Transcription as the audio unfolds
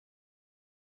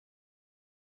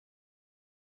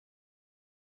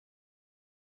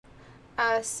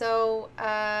Today's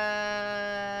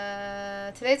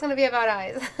going to be about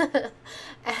eyes.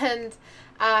 And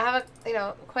I have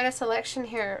quite a selection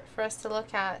here for us to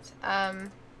look at.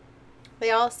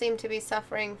 They all seem to be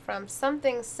suffering from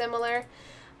something similar.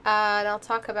 And I'll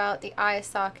talk about the eye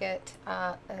socket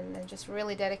and then just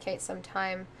really dedicate some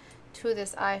time to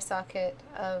this eye socket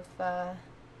of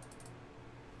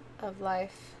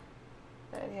life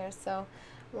right here. So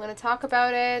I'm going to talk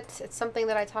about it. It's something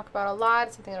that I talk about a lot.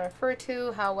 It's something I refer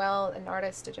to, how well an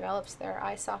artist develops their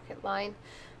eye socket line,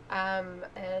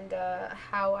 and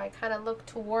how I kind of look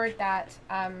toward that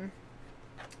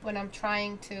when I'm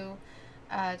trying to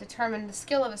determine the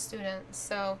skill of a student.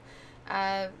 So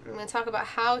I'm going to talk about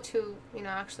how to,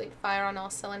 actually fire on all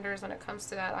cylinders when it comes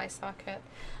to that eye socket.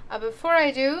 Before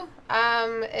I do,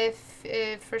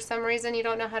 if for some reason you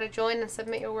don't know how to join and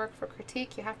submit your work for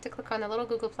critique, you have to click on the little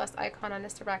Google Plus icon on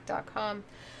Istebrak.com.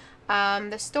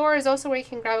 The store is also where you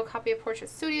can grab a copy of Portrait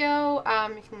Studio.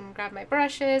 You can grab my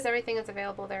brushes. Everything is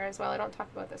available there as well. I don't talk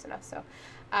about this enough. So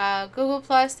Google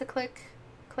Plus to click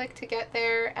to get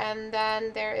there, and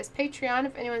then there is Patreon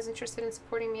if anyone's interested in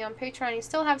supporting me on Patreon. You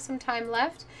still have some time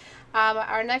left.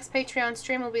 Our next Patreon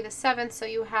stream will be the 7th, so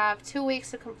you have 2 weeks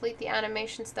to complete the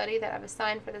animation study that I've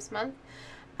assigned for this month.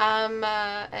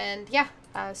 And yeah,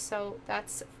 so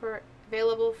that's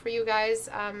available for you guys.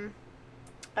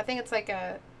 I think it's like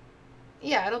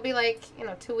it'll be like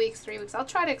 2 weeks, 3 weeks. I'll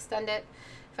try to extend it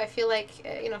if I feel like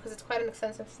because it's quite an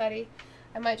extensive study.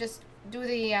 I might just do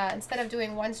the instead of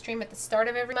doing one stream at the start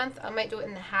of every month, I might do it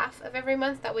in the half of every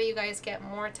month. That way you guys get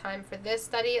more time for this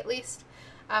study at least.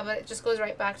 But it just goes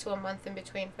right back to a month in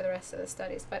between for the rest of the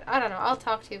studies. But I don't know. I'll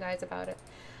talk to you guys about it.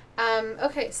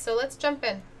 Okay, so let's jump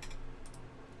in.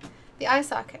 The eye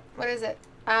socket. What is it?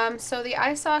 So the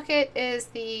eye socket is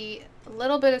the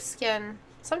little bit of skin.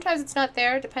 Sometimes it's not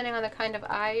there, depending on the kind of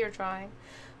eye you're drawing.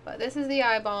 But this is the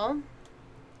eyeball.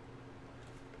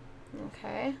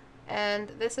 Okay.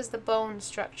 And this is the bone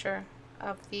structure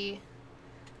of the,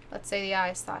 let's say, the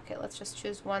eye socket. Let's just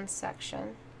choose one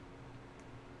section.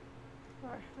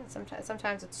 Or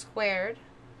sometimes it's squared.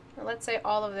 Now let's say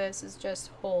all of this is just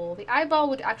whole. The eyeball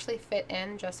would actually fit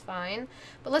in just fine,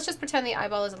 but let's just pretend the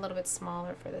eyeball is a little bit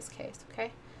smaller for this case,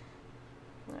 okay?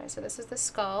 Alright, so this is the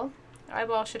skull. The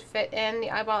eyeball should fit in. The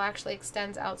eyeball actually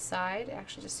extends outside. It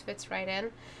actually just fits right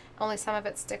in. Only some of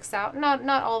it sticks out. Not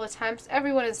all the time.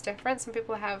 Everyone is different. Some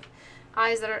people have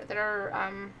eyes that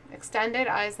are extended,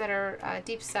 eyes that are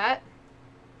deep set.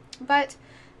 But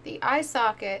the eye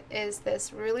socket is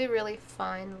this really, really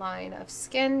fine line of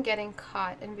skin getting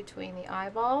caught in between the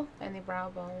eyeball and the brow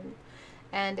bone.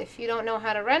 And if you don't know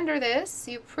how to render this,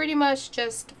 you pretty much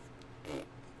this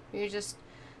is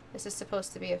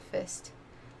supposed to be a fist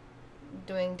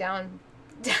doing down.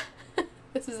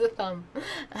 This is a thumb.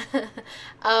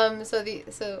 So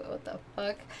what the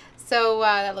fuck? So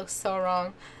that looks so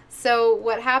wrong. So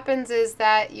what happens is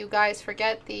that you guys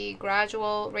forget the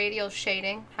gradual radial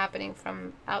shading happening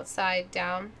from outside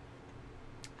down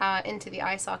into the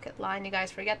eye socket line. You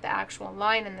guys forget the actual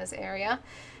line in this area.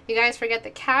 You guys forget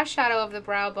the cast shadow of the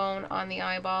brow bone on the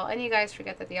eyeball, and you guys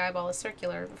forget that the eyeball is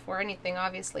circular before anything,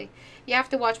 obviously. You have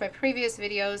to watch my previous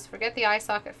videos. Forget the eye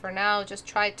socket for now. Just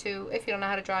try to, if you don't know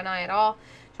how to draw an eye at all,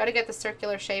 try to get the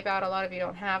circular shape out. A lot of you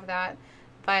don't have that.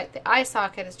 But the eye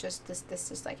socket is just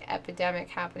this is like epidemic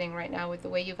happening right now with the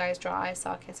way you guys draw eye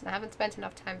sockets, and I haven't spent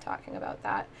enough time talking about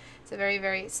that. It's a very,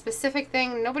 very specific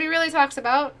thing nobody really talks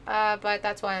about, but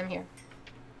that's why I'm here.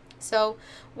 So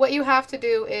what you have to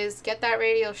do is get that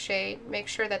radial shade, make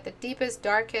sure that the deepest,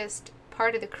 darkest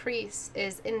part of the crease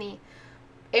is in the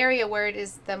area where it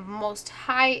is the most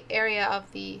high area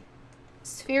of the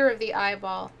sphere of the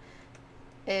eyeball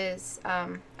is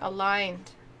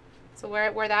aligned. So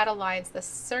where that aligns, the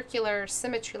circular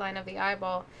symmetry line of the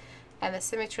eyeball and the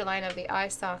symmetry line of the eye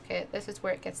socket, this is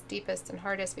where it gets deepest and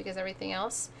hardest, because everything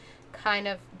else kind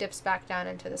of dips back down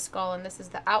into the skull, and this is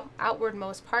the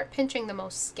outwardmost part, pinching the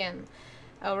most skin.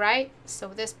 Alright, so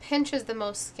this pinches the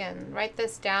most skin. Write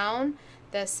this down.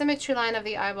 The symmetry line of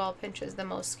the eyeball pinches the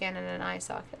most skin in an eye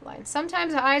socket line.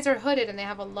 Sometimes the eyes are hooded and they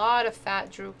have a lot of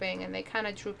fat drooping, and they kind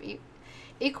of droop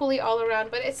equally all around,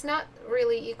 but it's not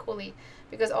really equally,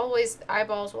 because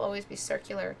eyeballs will always be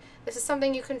circular. This is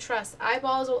something you can trust.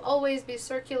 Eyeballs will always be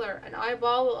circular. An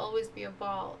eyeball will always be a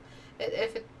ball.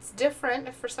 If it's different,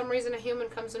 if for some reason a human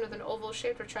comes in with an oval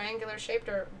shaped or triangular shaped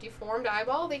or deformed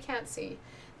eyeball, they can't see.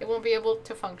 They won't be able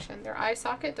to function. Their eye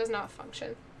socket does not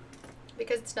function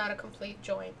because it's not a complete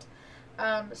joint.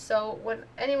 So when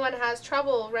anyone has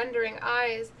trouble rendering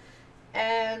eyes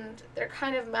and they're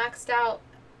kind of maxed out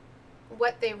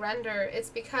what they render, it's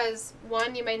because,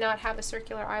 one, you may not have a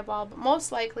circular eyeball, but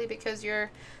most likely because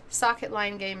your socket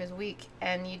line game is weak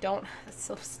and you don't, that's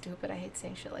so stupid, I hate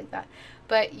saying shit like that,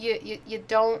 but you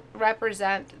don't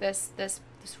represent this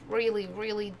really,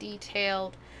 really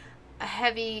detailed,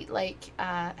 heavy, like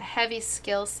heavy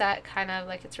skill set, kind of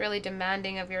like it's really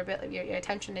demanding of your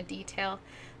attention to detail,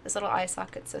 this little eye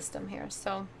socket system here.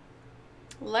 So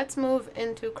let's move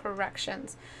into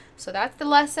corrections. So that's the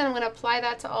lesson. I'm going to apply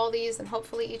that to all these, and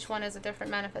hopefully each one is a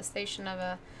different manifestation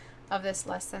of this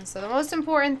lesson. So the most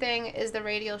important thing is the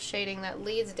radial shading that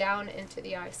leads down into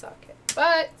the eye socket.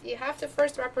 But you have to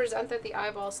first represent that the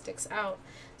eyeball sticks out.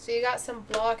 So you got some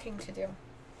blocking to do.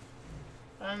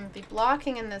 The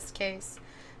blocking in this case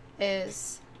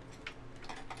is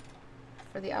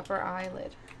for the upper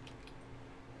eyelid.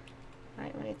 All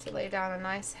right, we need to lay down a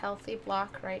nice healthy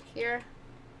block right here.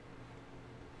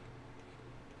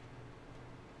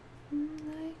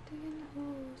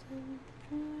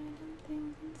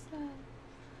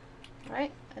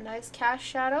 Alright, a nice cast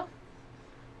shadow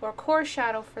or core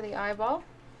shadow for the eyeball.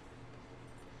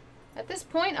 At this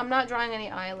point, I'm not drawing any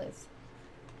eyelids.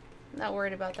 I'm not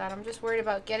worried about that. I'm just worried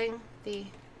about getting the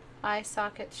eye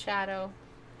socket shadow,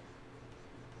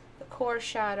 the core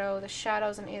shadow, the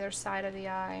shadows on either side of the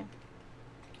eye.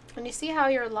 And you see how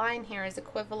your line here is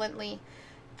equivalently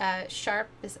sharp.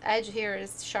 This edge here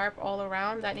is sharp all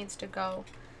around. That needs to go.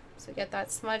 So get that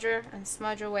smudger and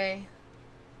smudge away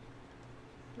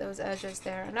those edges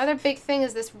there. Another big thing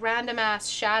is this random ass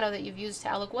shadow that you've used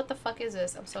to look. What the fuck is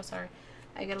this? I'm so sorry.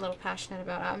 I get a little passionate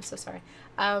about it. I'm so sorry.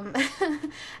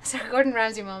 Sorry, Gordon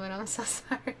Ramsay moment. I'm so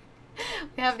sorry.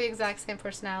 We have the exact same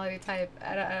personality type.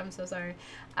 I'm so sorry.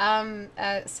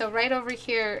 So right over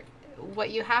here, what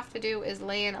you have to do is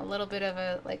lay in a little bit of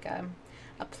a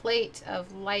plate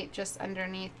of light just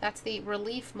underneath. That's the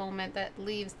relief moment that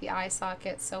leaves the eye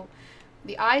socket. So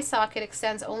the eye socket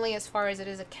extends only as far as it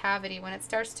is a cavity. When it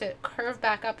starts to curve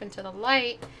back up into the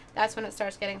light, that's when it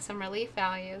starts getting some relief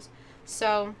values.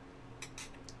 So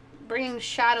bringing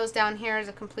shadows down here is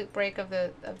a complete break of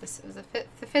the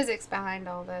physics behind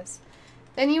all this.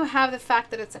 Then you have the fact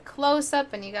that it's a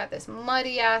close-up and you got this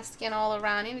muddy ass skin all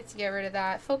around. You need to get rid of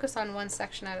that. Focus on one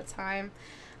section at a time.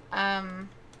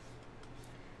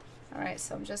 Alright,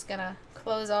 so I'm just gonna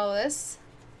close all this.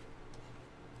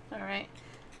 Alright,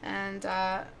 and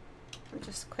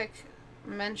just quick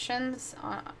mentions.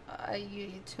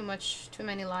 Too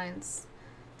many lines.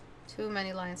 Too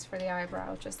many lines for the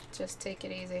eyebrow. Just take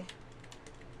it easy.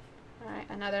 Alright,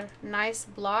 another nice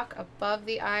block above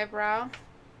the eyebrow.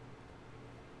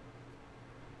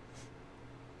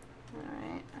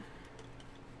 Alright.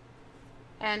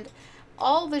 And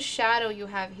all the shadow you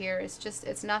have here is just,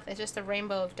 it's just a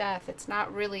rainbow of death. It's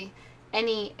not really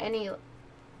any,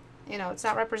 you know, it's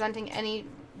not representing any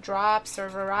drops or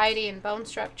variety in bone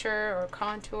structure or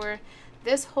contour.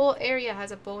 This whole area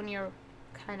has a bonier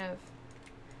kind of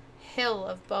hill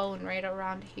of bone right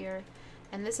around here.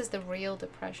 And this is the real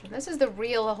depression. This is the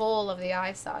real hole of the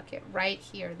eye socket right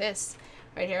here. This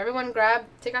right here. Everyone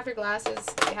take off your glasses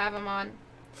if you have them on.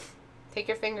 Take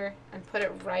your finger and put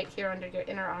it right here under your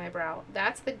inner eyebrow.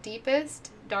 That's the deepest,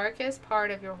 darkest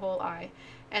part of your whole eye.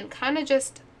 And kind of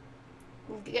just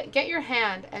get your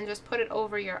hand and just put it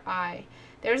over your eye.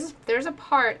 There's a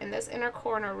part in this inner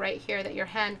corner right here that your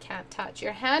hand can't touch.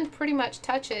 Your hand pretty much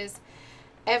touches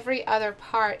every other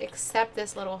part except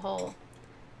this little hole.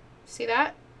 See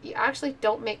that? You actually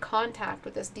don't make contact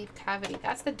with this deep cavity.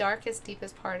 That's the darkest,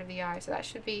 deepest part of the eye. So that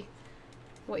should be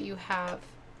what you have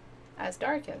as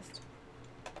darkest,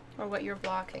 or what you're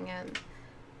blocking in.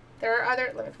 There are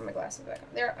other, let me put my glasses back on.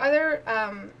 There are other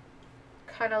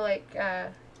kind of like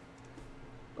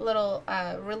little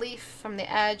relief from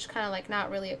the edge, kind of like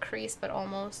not really a crease, but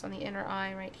almost on the inner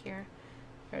eye right here.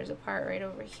 There's a part right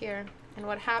over here. And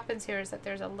what happens here is that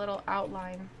there's a little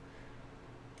outline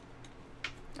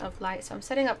of light. So I'm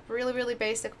setting up really, really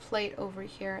basic plate over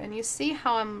here. And you see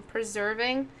how I'm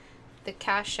preserving the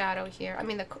cast shadow here. I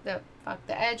mean the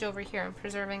edge over here. I'm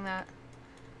preserving that.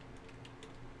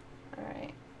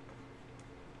 Alright.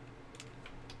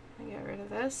 Get rid of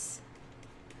this.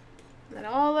 And then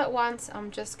all at once,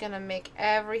 I'm just going to make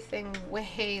everything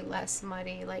way less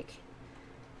muddy. Like,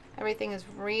 everything is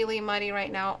really muddy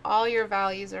right now. All your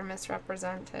values are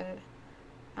misrepresented.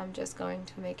 I'm just going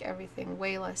to make everything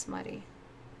way less muddy.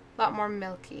 A lot more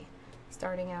milky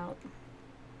starting out.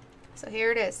 So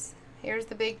here it is. Here's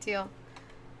the big deal.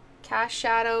 Cast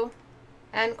shadow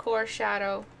and core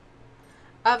shadow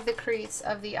of the crease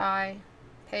of the eye.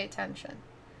 Pay attention.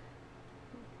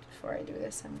 Before I do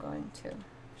this, I'm going to,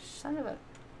 son of a,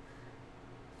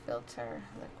 filter,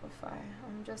 liquify.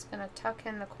 I'm just going to tuck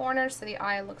in the corners so the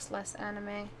eye looks less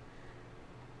anime.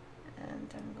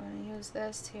 And I'm going to use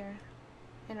this here.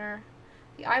 Inner.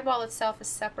 The eyeball itself is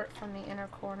separate from the inner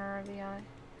corner of the eye.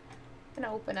 I'm going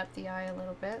to open up the eye a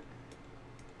little bit.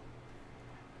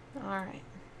 Alright.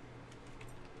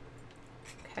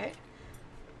 Okay.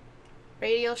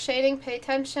 Radial shading, pay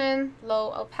attention.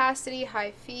 Low opacity,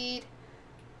 high feed.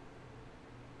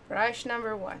 Brush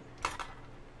number 1.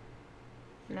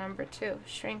 Number 2,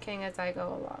 shrinking as I go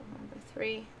along. Number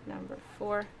 3, number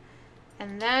 4.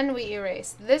 And then we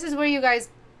erase. This is where you guys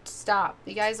stop.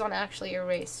 You guys don't actually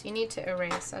erase. You need to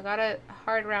erase. I got a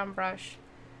hard round brush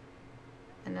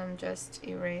and I'm just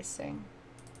erasing.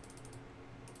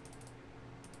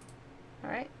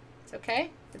 Alright, it's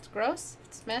okay. If it's gross, if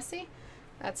it's messy,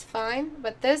 that's fine.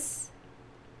 But this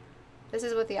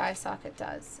is what the eye socket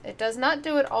does. It does not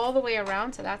do it all the way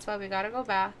around, so that's why we gotta go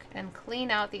back and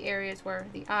clean out the areas where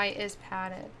the eye is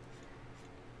padded.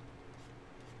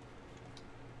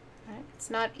 Right? It's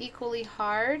not equally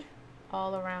hard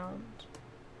all around.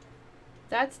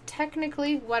 That's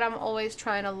technically what I'm always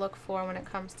trying to look for when it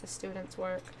comes to students'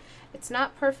 work. It's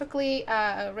not perfectly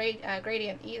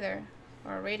gradient either,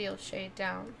 or a radial shade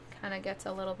down. Kind of gets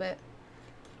a little bit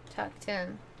tucked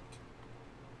in.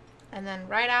 And then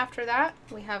right after that,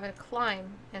 we have a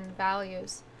climb in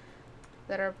values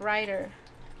that are brighter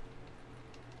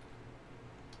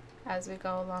as we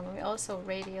go along. We also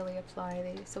radially apply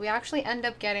these. So we actually end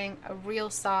up getting a real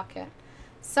socket.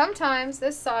 Sometimes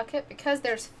this socket, because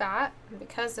there's fat, and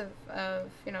because of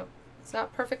you know, it's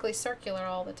not perfectly circular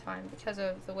all the time because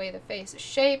of the way the face is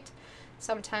shaped,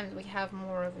 sometimes we have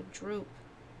more of a droop.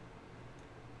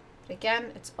 But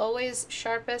again, it's always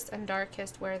sharpest and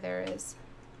darkest where there is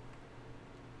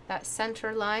that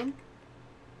center line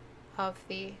of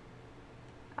the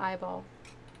eyeball.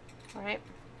 All right.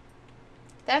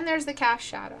 Then there's the cast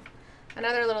shadow,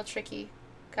 another little tricky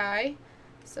guy.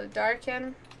 So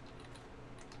darken,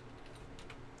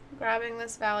 grabbing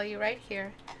this value right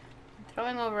here, and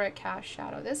throwing over a cast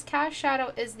shadow. This cast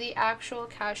shadow is the actual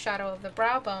cast shadow of the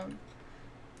brow bone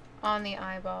on the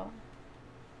eyeball.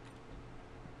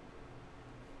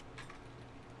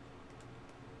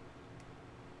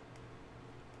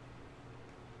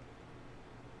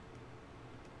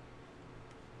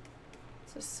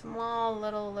 It's a small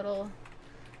little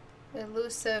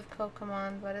elusive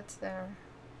Pokemon, but it's there.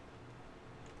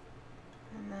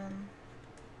 And then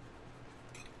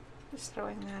just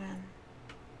throwing that in.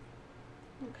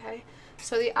 Okay,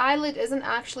 so the eyelid isn't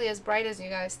actually as bright as you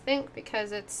guys think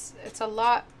because it's a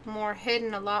lot more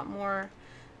hidden, a lot more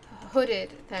hooded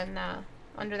than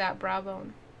under that brow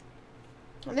bone.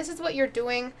 And this is what you're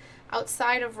doing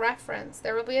outside of reference.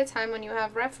 There will be a time when you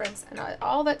have reference, and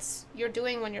all that's you're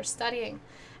doing when you're studying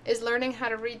is learning how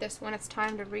to read this when it's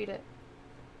time to read it.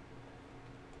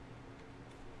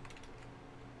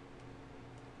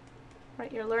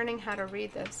 Right, you're learning how to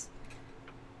read this.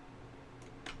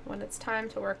 When it's time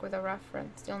to work with a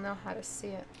reference, you'll know how to see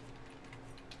it.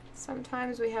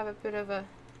 Sometimes we have a bit of a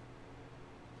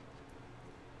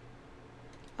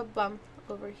bump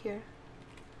over here.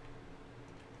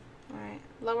 Alright,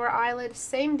 lower eyelid,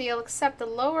 same deal, except the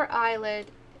lower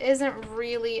eyelid isn't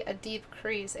really a deep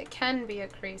crease. It can be a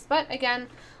crease, but again,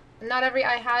 not every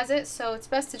eye has it, so it's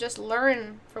best to just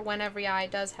learn for when every eye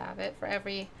does have it.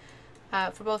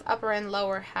 For both upper and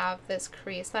lower have this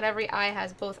crease. Not every eye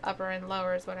has both upper and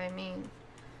lower is what I mean.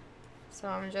 So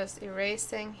I'm just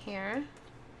erasing here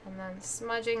and then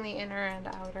smudging the inner and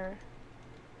outer.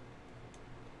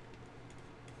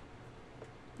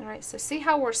 Alright, so see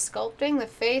how we're sculpting? The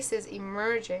face is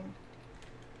emerging.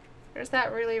 There's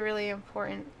that really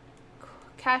important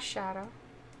cast shadow.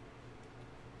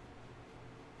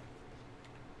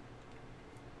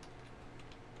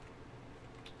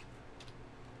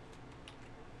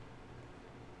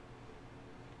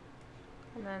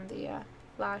 And then the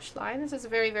lash line. This is a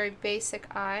very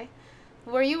basic eye.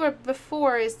 Where you were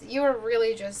before is you were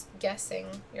really just guessing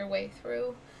your way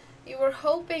through. You were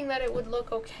hoping that it would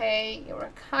look okay. You were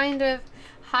kind of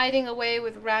hiding away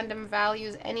with random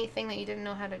values, anything that you didn't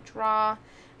know how to draw.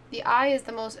 The eye is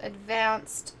the most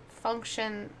advanced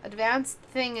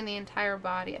thing in the entire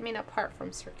body. I mean, apart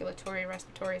from circulatory,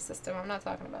 respiratory system, I'm not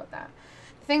talking about that.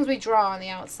 The things we draw on the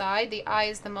outside, the eye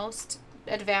is the most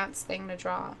advanced thing to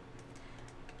draw.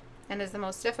 And is the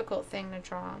most difficult thing to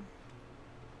draw.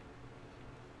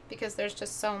 Because there's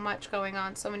just so much going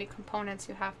on, so many components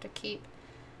you have to keep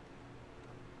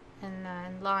in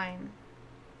line.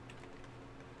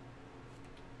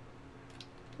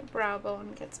 The brow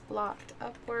bone gets blocked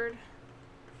upward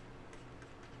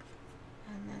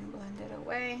and then blend it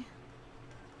away.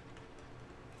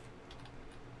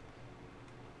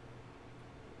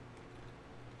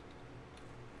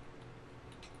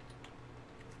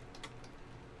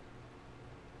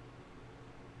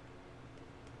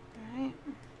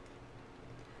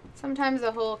 Sometimes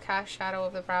the whole cast shadow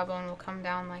of the brow bone will come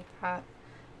down like that.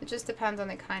 It just depends on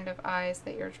the kind of eyes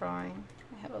that you're drawing.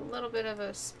 I have a little bit of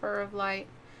a spur of light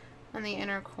on the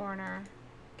inner corner.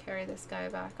 Carry this guy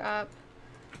back up.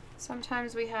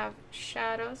 Sometimes we have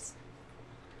shadows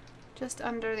just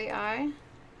under the eye.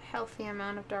 A healthy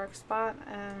amount of dark spot,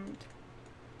 and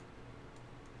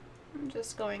I'm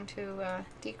just going to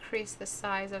decrease the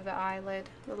size of the eyelid,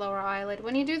 the lower eyelid.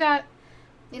 When you do that,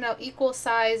 you know, equal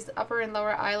sized upper and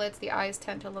lower eyelids, the eyes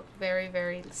tend to look very,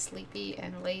 very sleepy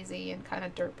and lazy and kind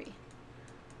of derpy.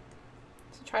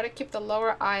 So try to keep the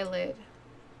lower eyelid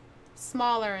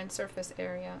smaller in surface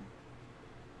area.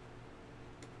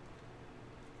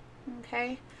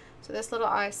 Okay, so this little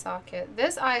eye socket.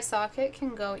 This eye socket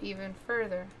can go even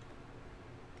further.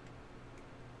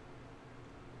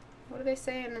 What do they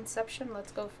say in Inception?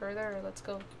 Let's go further, or let's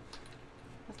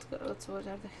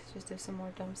just do some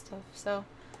more dumb stuff. So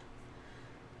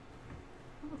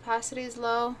opacity is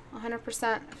low,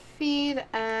 100% feed,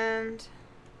 and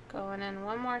going in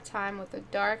one more time with the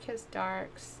darkest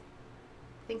darks,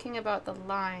 thinking about the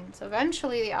line. So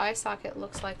eventually the eye socket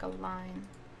looks like a line,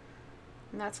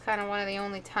 and that's kind of one of the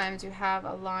only times you have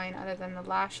a line other than the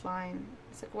lash line.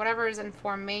 It's like whatever is in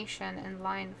formation and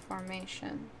line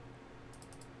formation.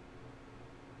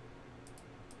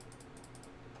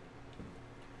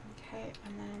 Okay,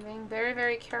 and then I'm being very,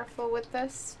 very careful with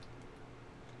this.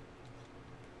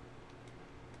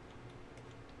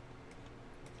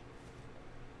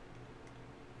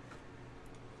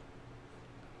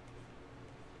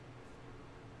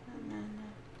 And then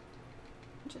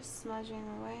just smudging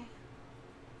away.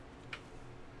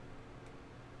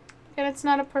 Again, it's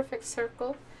not a perfect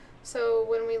circle, so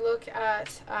when we look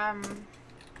at,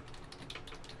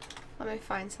 let me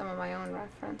find some of my own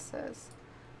references.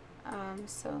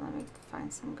 So let me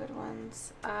find some good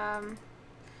ones.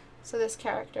 So this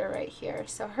character right here,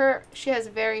 so she has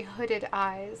very hooded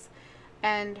eyes,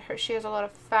 and she has a lot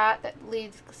of fat that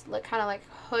leads, like, kind of like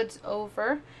hoods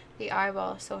over the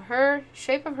eyeball. So her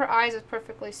shape of her eyes is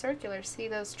perfectly circular. See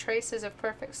those traces of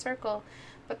perfect circle,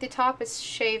 but the top is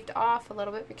shaved off a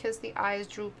little bit because the eyes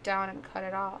droop down and cut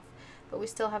it off. But we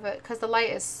still have it, because the light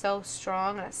is so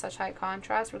strong and it's such high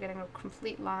contrast, we're getting a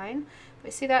complete line. We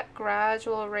see that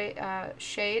gradual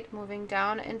shade moving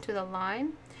down into the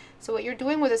line. So what you're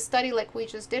doing with a study like we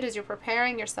just did is you're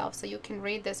preparing yourself so you can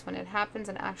read this when it happens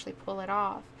and actually pull it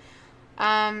off.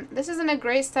 This isn't a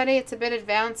great study. It's a bit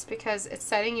advanced because it's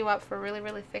setting you up for a really,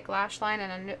 really thick lash line,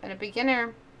 and a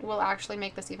beginner will actually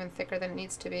make this even thicker than it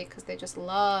needs to be because they just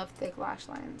love thick lash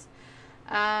lines.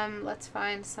 Let's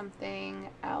find something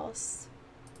else.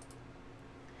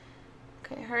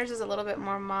 Okay, hers is a little bit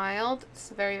more mild.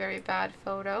 It's a very, very bad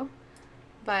photo.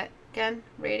 But again,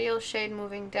 radial shade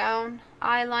moving down,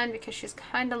 eye line because she's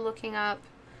kind of looking up,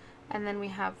 and then we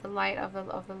have the light of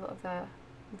the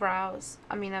brows.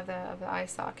 I mean of the eye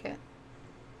socket.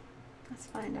 Let's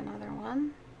find another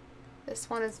one. This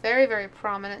one is very, very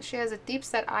prominent. She has a deep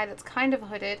set eye that's kind of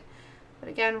hooded. But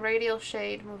again, radial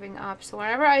shade moving up. So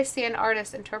whenever I see an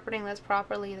artist interpreting this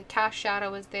properly, the cast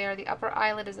shadow is there, the upper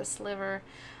eyelid is a sliver.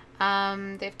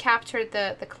 They've captured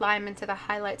the climb into the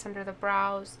highlights under the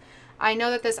brows. I know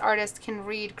that this artist can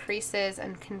read creases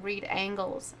and can read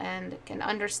angles and can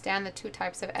understand the two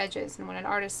types of edges. And when an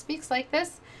artist speaks like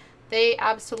this, they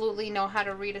absolutely know how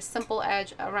to read a simple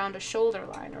edge around a shoulder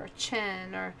line or a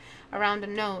chin or around a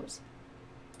nose.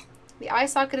 The eye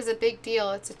socket is a big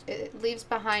deal. It leaves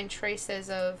behind traces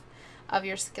of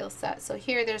your skill set. So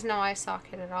here there's no eye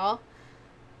socket at all.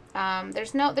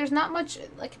 There's not much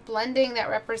like blending that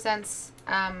represents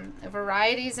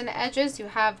varieties in edges. You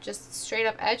have just straight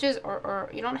up edges, or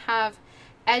you don't have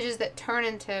edges that turn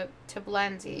into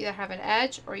blends. You either have an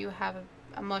edge or you have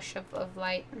a mush of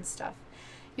light and stuff.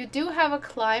 You do have a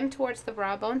climb towards the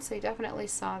brow bone, so you definitely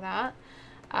saw that.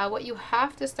 What you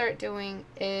have to start doing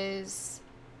is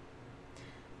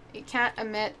you can't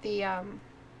omit the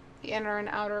inner and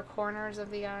outer corners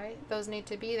of the eye. Those need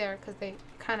to be there because they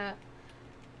kind of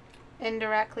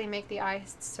indirectly make the eye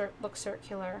look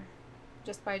circular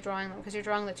just by drawing them, because you're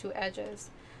drawing the two edges.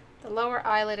 The lower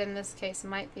eyelid in this case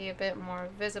might be a bit more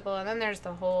visible, and then there's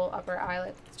the whole upper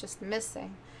eyelid that's just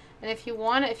missing. And if you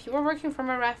were working from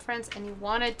a reference and you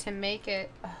wanted to make it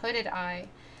a hooded eye,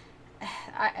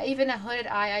 even a hooded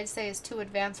eye I'd say is too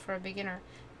advanced for a beginner.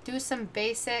 Do some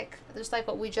basic, just like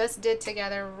what we just did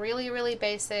together, really, really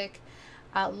basic,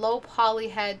 low poly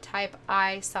head type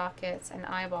eye sockets and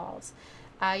eyeballs.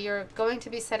 You're going to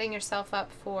be setting yourself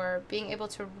up for being able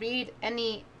to read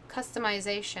any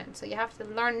customization. So you have to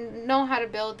know how to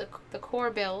build the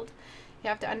core build. You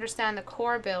have to understand the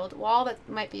core build, all that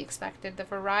might be expected, the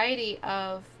variety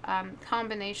of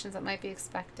combinations that might be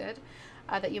expected,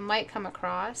 that you might come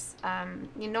across.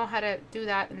 You know how to do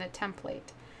that in the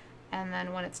template. And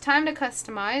then when it's time to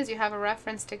customize, you have a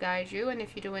reference to guide you. And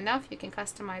if you do enough, you can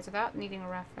customize without needing a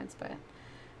reference. But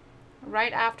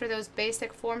right after those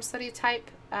basic form study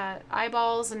type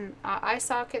eyeballs and eye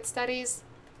socket studies,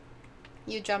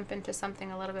 you jump into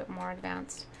something a little bit more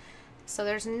advanced. So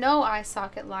there's no eye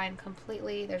socket line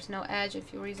completely. There's no edge.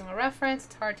 If you were using a reference,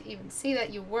 it's hard to even see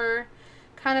that you were.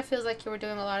 Kind of feels like you were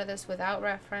doing a lot of this without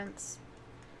reference.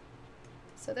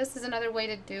 So this is another way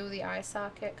to do the eye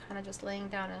socket, kind of just laying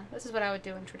down this is what I would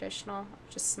do in traditional.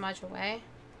 Just smudge away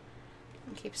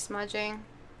and keep smudging.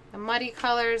 The muddy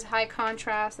colors, high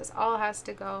contrast, this all has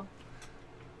to go.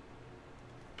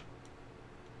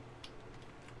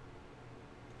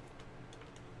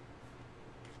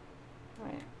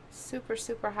 Right. Super,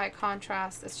 super high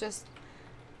contrast. It's just,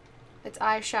 it's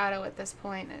eyeshadow at this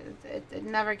point. It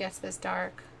never gets this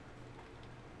dark.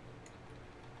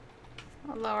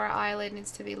 The lower eyelid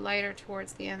needs to be lighter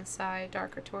towards the inside,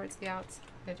 darker towards the outside.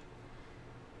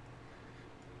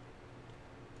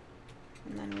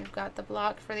 And then we've got the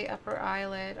block for the upper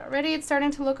eyelid. Already it's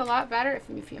starting to look a lot better.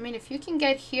 If you can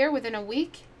get here within a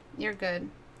week, you're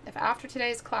good. If after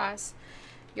today's class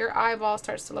your eyeball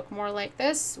starts to look more like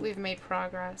this, we've made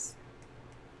progress.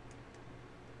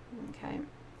 Okay.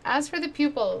 As for the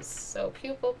pupils, so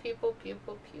pupil, pupil,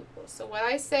 pupil, pupil. So what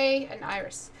I say, an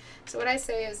iris. So what I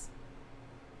say is,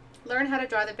 learn how to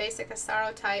draw the basic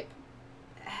Asaro type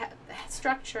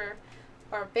structure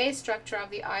or base structure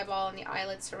of the eyeball and the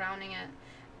eyelid surrounding it.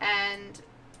 And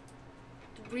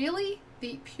really,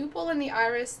 the pupil and the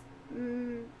iris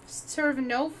serve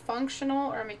no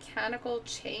functional or mechanical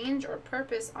change or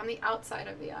purpose on the outside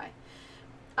of the eye.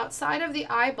 Outside of the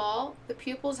eyeball, the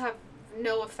pupils have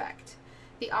no effect.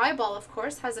 The eyeball, of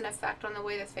course, has an effect on the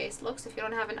way the face looks. If you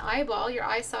don't have an eyeball, your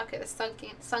eye socket is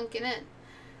sunken in.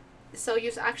 So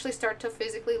you actually start to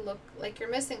physically look like you're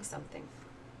missing something.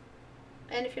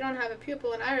 And if you don't have a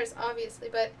pupil and iris, obviously,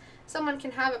 but someone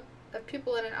can have a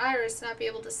pupil and an iris and not be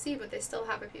able to see, but they still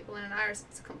have a pupil and an iris.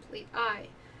 It's a complete eye.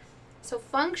 So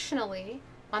functionally,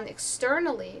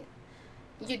 externally,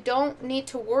 you don't need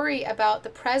to worry about the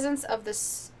presence of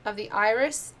the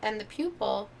iris and the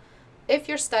pupil if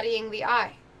you're studying the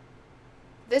eye.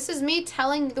 This is me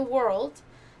telling the world,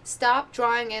 stop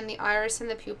drawing in the iris and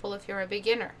the pupil if you're a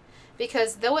beginner.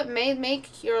 Because though it may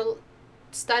make your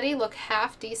study look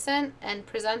half decent and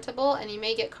presentable, and you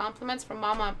may get compliments from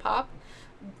mama and pop,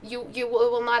 it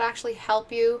will not actually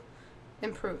help you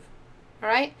improve. All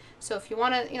right? So if you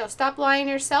want to, stop lying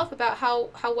to yourself about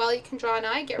how well you can draw an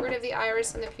eye, get rid of the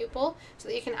iris and the pupil so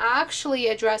that you can actually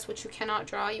address what you cannot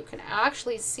draw. You can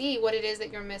actually see what it is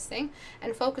that you're missing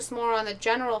and focus more on the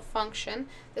general function,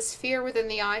 the sphere within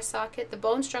the eye socket, the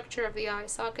bone structure of the eye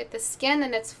socket, the skin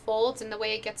and its folds and the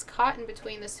way it gets caught in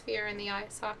between the sphere and the eye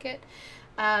socket.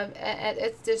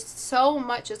 It's just so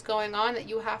much is going on that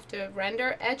you have to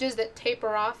render. Edges that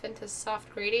taper off into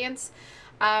soft gradients.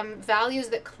 Values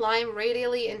that climb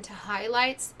radially into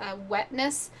highlights,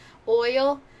 wetness,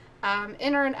 oil,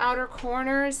 inner and outer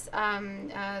corners,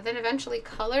 then eventually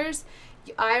colors.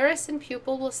 Iris and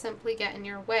pupil will simply get in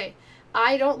your way.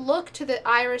 I don't look to the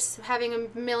iris having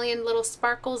a million little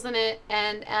sparkles in it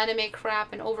and anime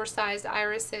crap and oversized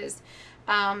irises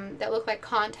that look like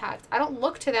contacts. I don't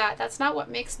look to that. That's not what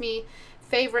makes me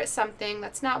favorite something.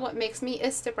 That's not what makes me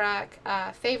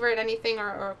Istebrak favorite anything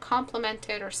or compliment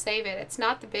it or save it. It's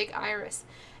not the big iris.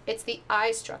 It's the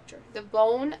eye structure, the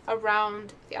bone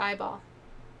around the eyeball,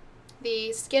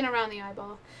 the skin around the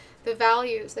eyeball, the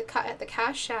values, the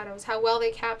cast shadows, how well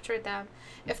they captured them,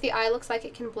 if the eye looks like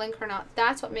it can blink or not.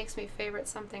 That's what makes me favorite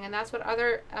something, and that's what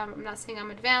other, I'm not saying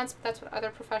I'm advanced, but that's what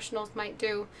other professionals might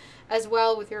do as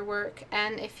well with your work.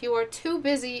 And if you are too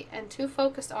busy and too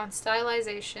focused on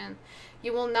stylization,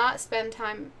 you will not spend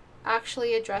time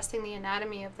actually addressing the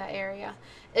anatomy of that area.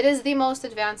 It is the most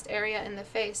advanced area in the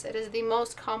face. It is the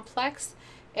most complex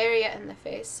area in the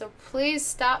face. So please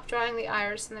stop drawing the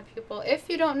iris and the pupil. If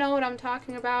you don't know what I'm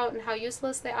talking about and how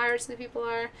useless the iris and the pupil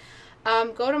are,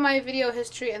 go to my video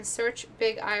history and search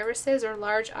big irises or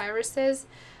large irises.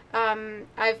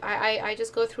 I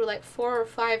just go through like 4 or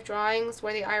 5 drawings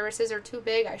where the irises are too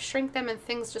big. I shrink them and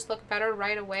things just look better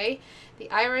right away. The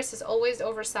iris is always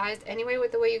oversized anyway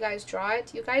with the way you guys draw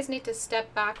it. You guys need to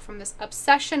step back from this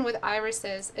obsession with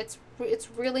irises. It's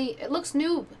really, it looks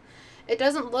noob. It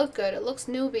doesn't look good. It looks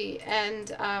newbie.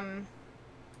 And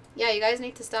yeah, you guys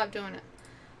need to stop doing it.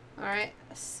 Alright,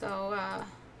 so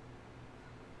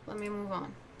let me move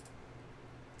on.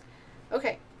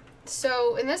 Okay,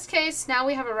 So in this case, now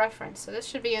we have a reference. So this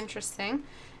should be interesting.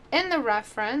 In the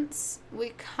reference, we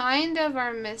kind of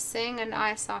are missing an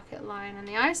eye socket line. And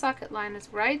the eye socket line is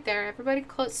right there. Everybody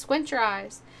close, squint your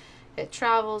eyes. It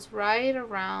travels right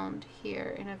around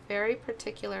here in a very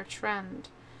particular trend.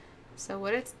 So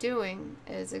what it's doing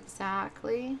is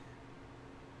exactly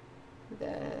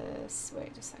this.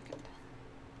 Wait a second.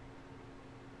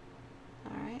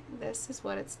 Alright, this is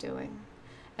what it's doing.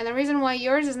 And the reason why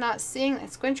yours is not seeing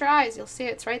it, squint your eyes, you'll see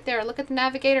it's right there. Look at the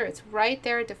navigator, it's right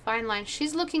there, a defined line.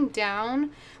 She's looking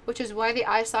down, which is why the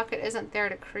eye socket isn't there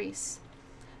to crease.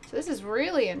 So this is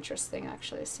really interesting,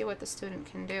 actually, to see what the student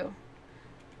can do.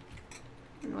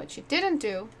 And what you didn't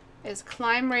do is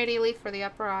climb radially for the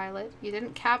upper eyelid. You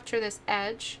didn't capture this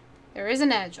edge. There is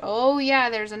an edge. Oh yeah,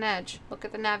 there's an edge. Look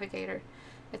at the navigator.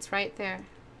 It's right there.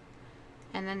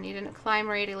 And then you didn't climb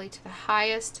radially to the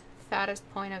highest, fattest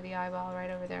point of the eyeball right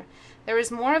over there. There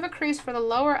is more of a crease for the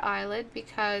lower eyelid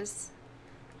because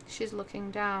she's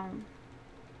looking down.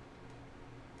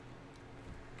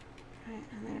 Right,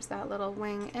 and there's that little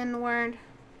wing inward.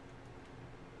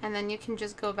 And then you can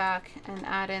just go back and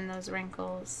add in those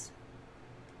wrinkles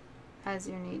as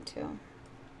you need to.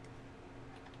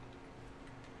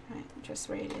 Right, just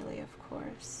radially, of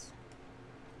course.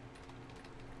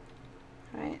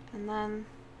 Right, and then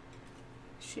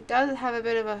she does have a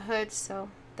bit of a hood, so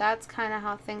that's kind of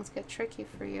how things get tricky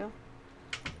for you.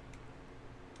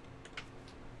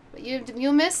 But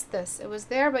you missed this. It was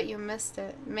there, but you missed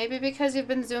it. Maybe because you've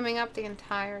been zooming up the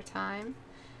entire time.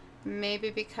 Maybe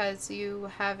because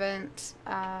you haven't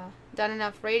done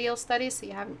enough radial studies, so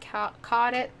you haven't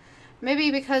caught it.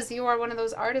 Maybe because you are one of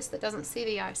those artists that doesn't see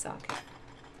the eye socket.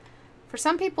 For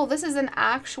some people, this is an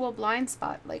actual blind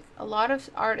spot. Like a lot of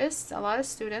artists, a lot of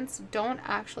students don't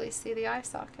actually see the eye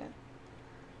socket.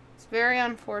 It's very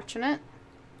unfortunate.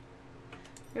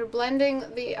 You're blending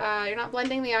the, you're not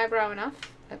blending the eyebrow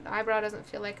enough. The eyebrow doesn't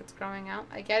feel like it's growing out.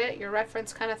 I get it. Your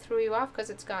reference kind of threw you off because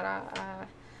it's got a,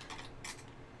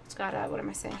 what am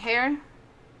I saying, hair.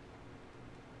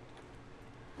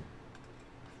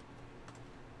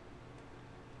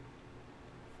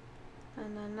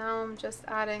 And then now I'm just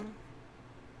adding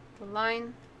the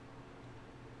line.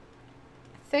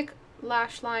 Thick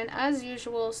lash line as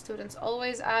usual. Students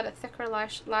always add a thicker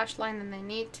lash line than they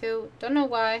need to. Don't know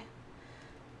why.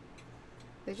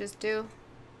 They just do.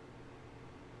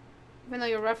 Even though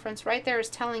your reference right there is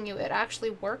telling you it actually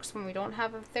works when we don't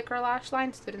have a thicker lash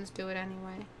line, students do it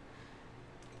anyway.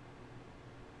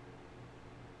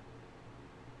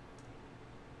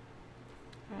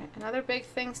 Alright, another big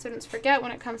thing students forget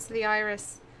when it comes to the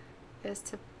iris is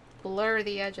to blur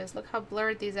the edges. Look how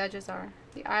blurred these edges are.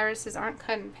 The irises aren't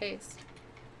cut and paste.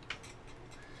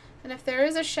 And if there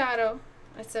is a shadow,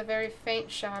 it's a very faint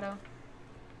shadow.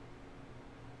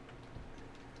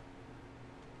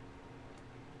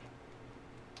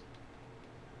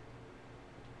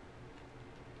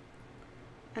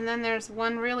 And then there's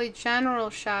one really general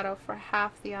shadow for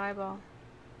half the eyeball.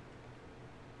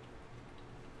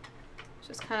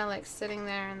 Just kind of like sitting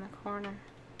there in the corner.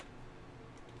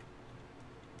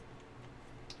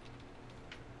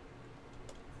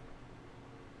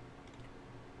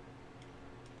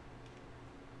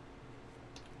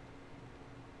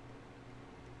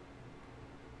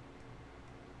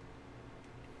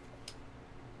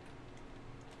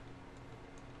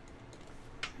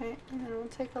 Okay, and then we'll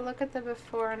take a look at the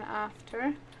before and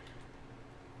after.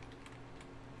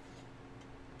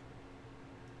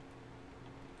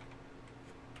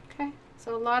 Okay,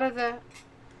 so a lot of the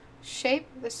shape,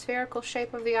 the spherical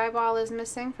shape of the eyeball is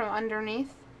missing from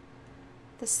underneath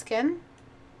the skin.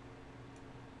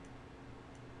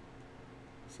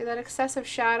 See that excessive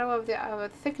shadow of the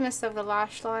thickness of the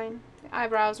lash line? The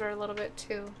eyebrows are a little bit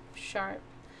too sharp.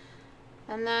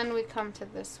 And then we come to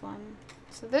this one.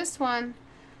 So this one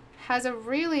has a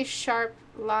really sharp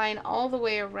line all the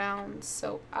way around,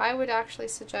 so I would actually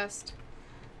suggest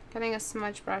getting a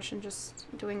smudge brush and just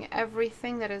doing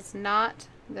everything that is not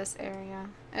this area.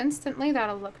 Instantly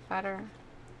that'll look better.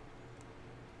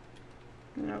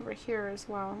 And over here as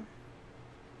well.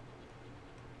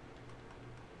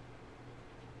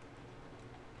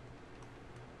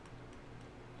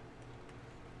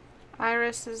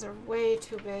 Irises are way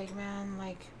too big, man,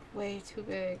 like way too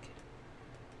big.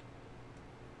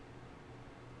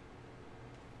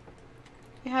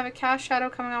 You have a cast shadow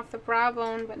coming off the brow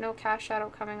bone, but no cast shadow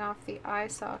coming off the eye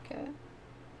socket.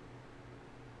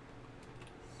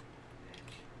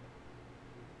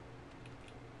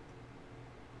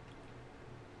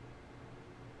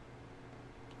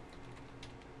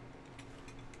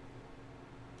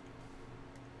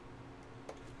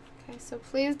 Okay, so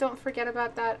please don't forget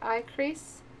about that eye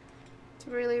crease. It's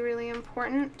really, really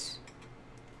important.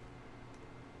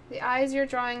 The eyes you're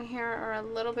drawing here are a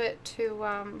little bit too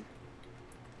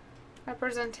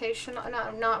representational,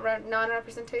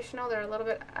 non-representational. They're a little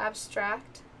bit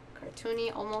abstract,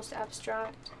 cartoony, almost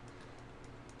abstract.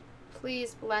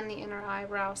 Please blend the inner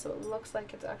eyebrow so it looks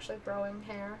like it's actually growing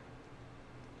hair.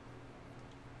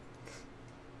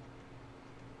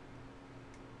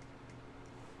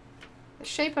 The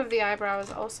shape of the eyebrow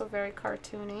is also very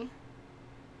cartoony.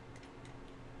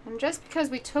 And just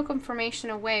because we took information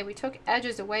away, we took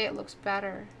edges away, it looks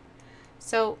better.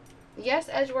 So, yes,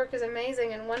 edge work is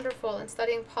amazing and wonderful, and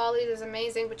studying polys is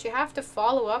amazing, but you have to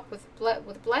follow up with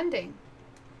blending.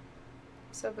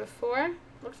 So before,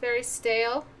 looked very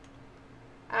stale.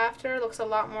 After, looks a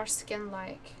lot more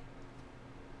skin-like.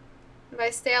 By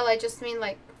stale, I just mean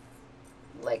like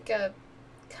a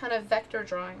kind of vector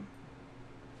drawing.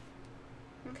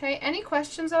 Okay, any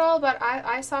questions at all about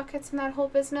eye sockets in that whole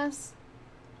business?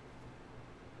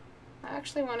 I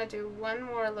actually want to do one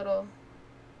more little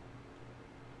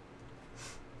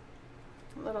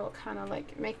kind of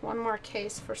like make one more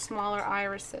case for smaller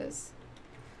irises.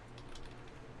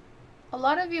 A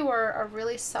lot of you are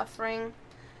really suffering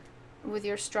with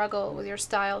your struggle, with your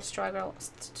style struggle,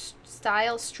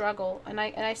 and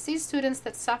I see students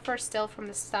that suffer still from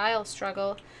the style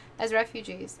struggle as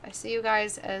refugees. I see you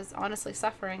guys as honestly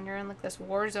suffering. You're in like this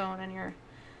war zone, and you're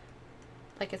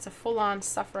like, it's a full-on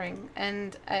suffering,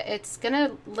 and it's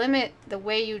gonna limit the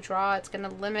way you draw. It's gonna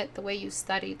limit the way you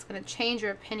study. It's gonna change your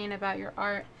opinion about your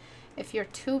art if you're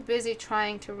too busy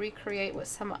trying to recreate what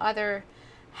some other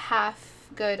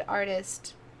half-good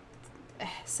artist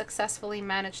successfully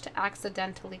managed to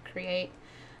accidentally create.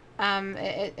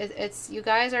 It's you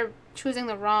guys are choosing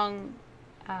the wrong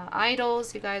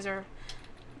idols. You guys are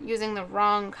using the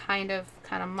wrong kind of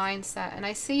mindset, and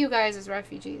I see you guys as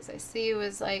refugees. I see you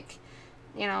as like,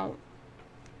 you know,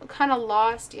 kind of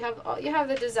lost. You have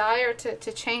the desire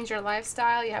to change your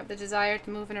lifestyle. You have the desire to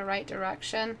move in a right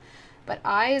direction, but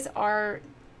eyes are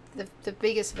the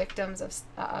biggest victims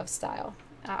of style.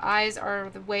 Eyes are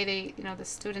the way they, the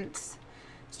students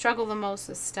struggle the most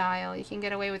with style. You can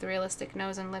get away with realistic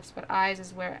nose and lips, but eyes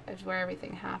is where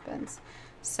everything happens.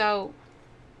 So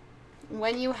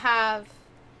when you have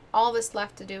all this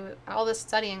left to do, all this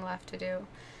studying left to do,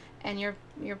 and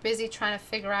you're busy trying to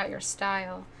figure out your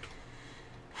style,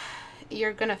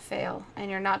 you're gonna fail,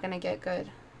 and you're not gonna get good.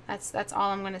 That's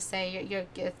all I'm gonna say.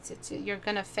 You're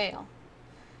gonna fail.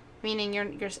 Meaning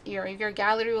your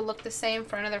gallery will look the same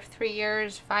for another 3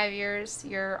 years, 5 years.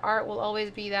 Your art will always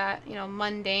be that,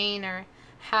 mundane or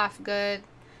half good.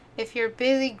 If you're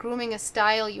busy grooming a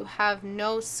style, you have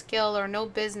no skill or no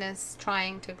business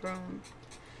trying to groom.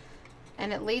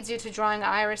 And it leads you to drawing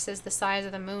irises the size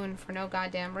of the moon for no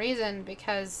goddamn reason,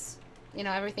 because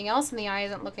everything else in the eye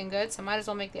isn't looking good, so might as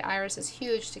well make the irises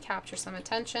huge to capture some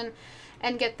attention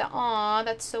and get the, aw,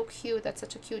 that's so cute, that's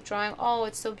such a cute drawing, oh,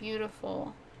 it's so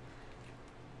beautiful.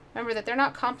 Remember that they're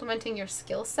not complimenting your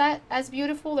skill set as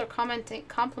beautiful, they're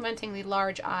complimenting the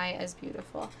large eye as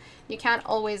beautiful. You can't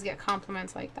always get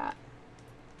compliments like that.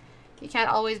 You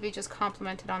can't always be just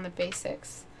complimented on the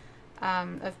basics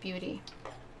of beauty.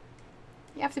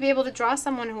 You have to be able to draw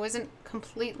someone who isn't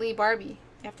completely Barbie.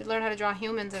 You have to learn how to draw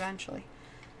humans eventually.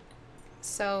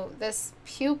 So this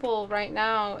pupil right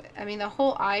now, the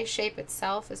whole eye shape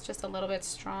itself is just a little bit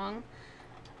strong,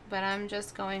 but I'm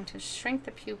just going to shrink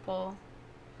the pupil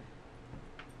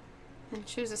and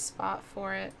choose a spot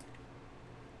for it.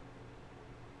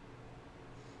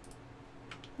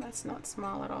 That's not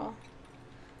small at all,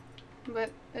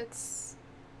 but it's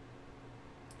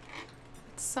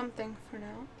something for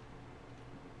now.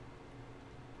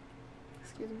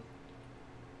 Excuse me.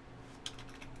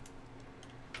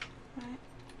 Right.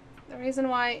 The reason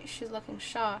why she's looking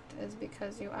shocked is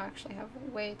because you actually have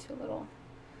way too little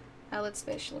eyelid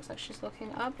space. She looks like she's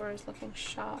looking up or is looking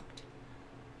shocked.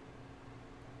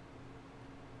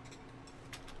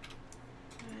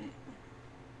 Right.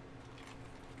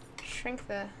 Shrink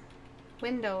the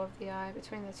window of the eye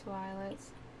between the two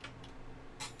eyelids.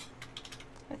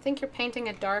 I think you're painting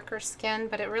a darker skin,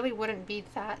 but it really wouldn't be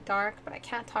that dark, but I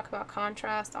can't talk about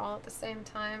contrast all at the same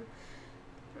time.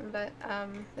 But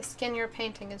the skin you're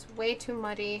painting is way too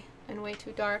muddy and way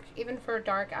too dark. Even for a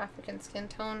dark African skin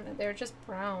tone, they're just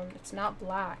brown. It's not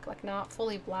black, like not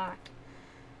fully black.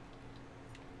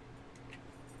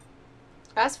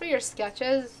 As for your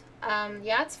sketches,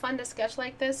 yeah, it's fun to sketch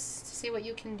like this to see what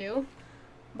you can do,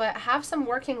 but have some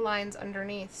working lines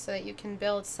underneath so that you can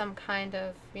build some kind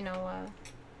of,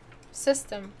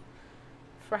 system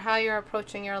for how you're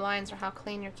approaching your lines or how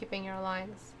clean you're keeping your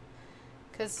lines.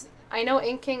 because I know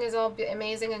inking is all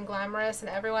amazing and glamorous, and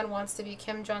everyone wants to be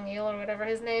Kim Jong-il or whatever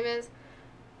his name is,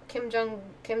 Kim Jong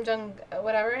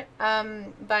whatever.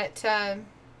 But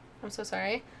I'm so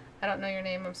sorry. I don't know your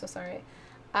name. I'm so sorry.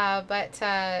 You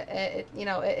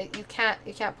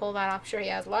can't pull that off. I'm sure he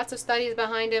has lots of studies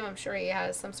behind him. I'm sure he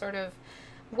has some sort of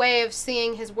way of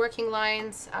seeing his working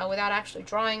lines without actually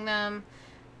drawing them.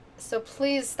 So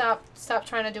please stop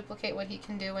trying to duplicate what he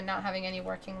can do and not having any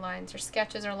working lines. Your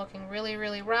sketches are looking really,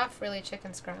 really rough, really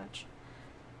chicken scratch.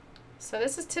 So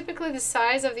this is typically the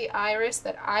size of the iris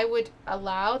that I would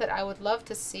allow, that I would love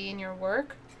to see in your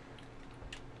work.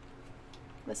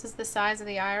 This is the size of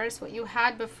the iris. What you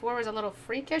had before was a little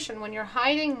freakish, and when you're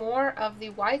hiding more of the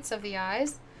whites of the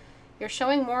eyes, you're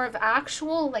showing more of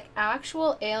actual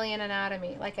alien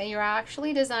anatomy. Like you're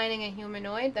actually designing a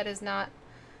humanoid that is not,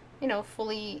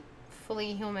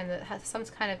 fully human, that has some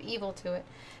kind of evil to it.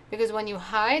 Because when you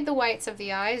hide the whites of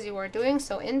the eyes, you are doing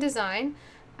so in design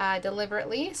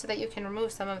deliberately, so that you can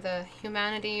remove some of the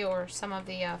humanity or some of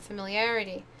the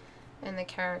familiarity in the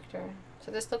character.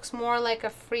 So this looks more like a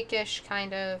freakish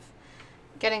kind of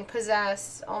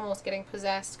almost getting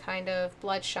possessed kind of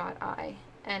bloodshot eye.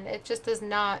 And it just does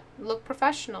not look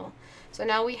professional. So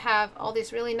now we have all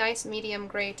these really nice medium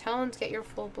gray tones. Get your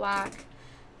full black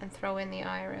and throw in the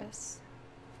iris.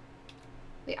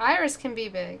 The iris can be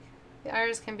big. The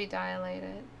iris can be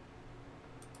dilated.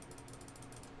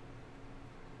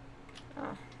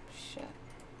 Oh, shit.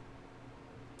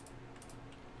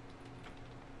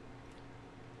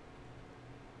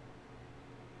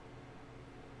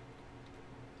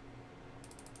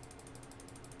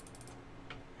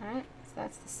 Alright, so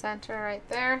that's the center right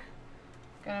there.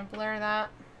 Gonna blur that.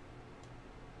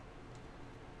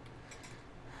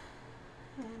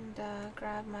 And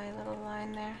grab my little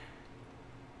line there.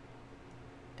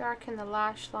 Darken the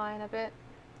lash line a bit.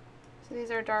 So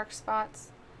these are dark spots.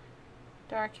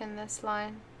 Darken this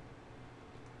line.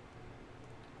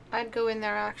 I'd go in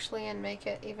there actually and make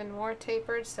it even more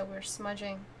tapered, so we're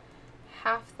smudging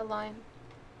half the line.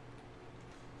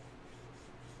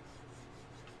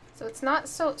 So it's not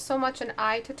so much an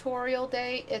eye tutorial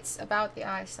day, it's about the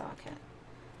eye socket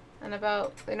and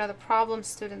about, the problems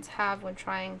students have when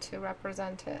trying to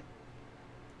represent it.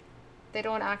 They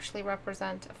don't actually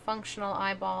represent a functional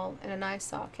eyeball in an eye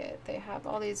socket. They have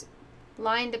all these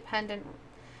line-dependent,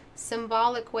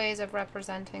 symbolic ways of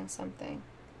representing something.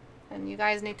 And you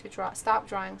guys need to stop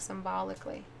drawing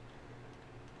symbolically.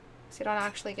 So you don't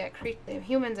actually get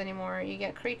humans anymore. You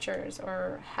get creatures,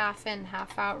 or half-in,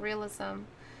 half-out realism,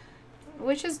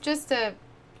 which is just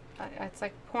it's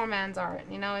like poor man's art.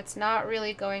 It's not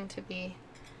really going to be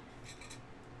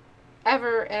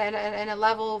ever at a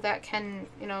level that can,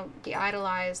 be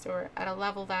idolized, or at a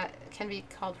level that can be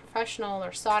called professional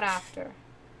or sought after.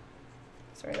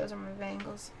 Sorry, those are my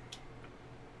bangles.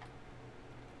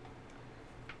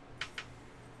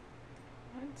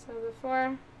 Alright, so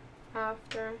before,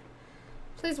 after.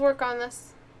 Please work on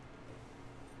this.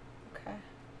 Okay.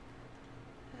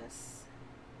 Yes.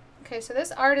 Okay, so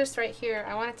this artist right here,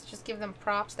 I wanted to just give them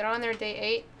props. They're on their day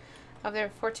 8 of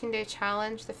their 14-day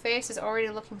challenge. The face is already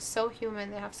looking so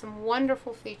human. They have some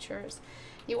wonderful features.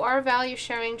 You are value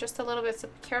sharing just a little bit, so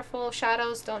be careful.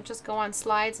 Shadows don't just go on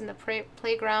slides in the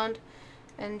playground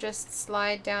and just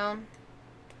slide down.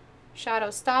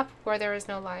 Shadows stop where there is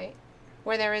no light.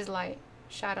 Where there is light.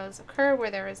 Shadows occur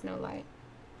where there is no light.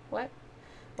 What?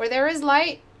 Where there is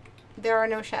light, there are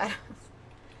no shadows.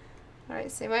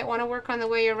 Alright, so you might want to work on the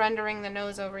way you're rendering the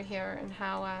nose over here and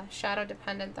how shadow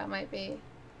dependent that might be.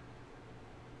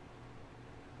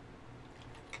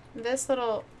 This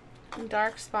little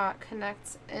dark spot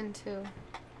connects into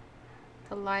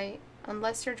the light,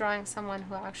 unless you're drawing someone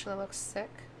who actually looks sick.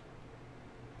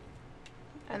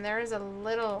 And there is a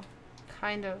little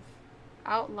kind of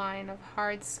outline of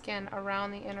hard skin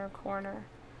around the inner corner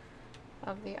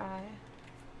of the eye.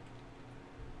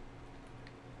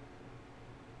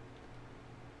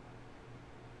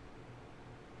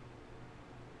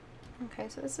 Okay,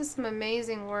 so this is some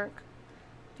amazing work.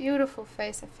 Beautiful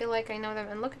face. I feel like I know them.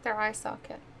 And look at their eye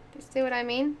socket. Do you see what I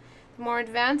mean? The more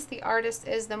advanced the artist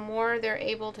is, the more they're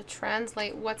able to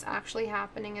translate what's actually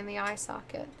happening in the eye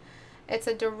socket. It's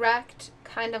a direct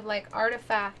kind of like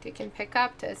artifact you can pick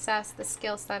up to assess the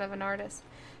skill set of an artist,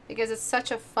 because it's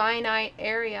such a finite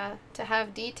area to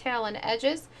have detail and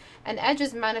edges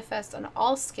manifest on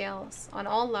all scales, on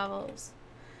all levels,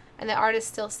 and the artist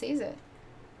still sees it.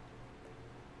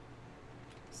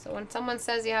 So when someone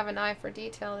says you have an eye for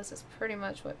detail, this is pretty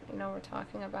much what we're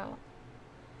talking about.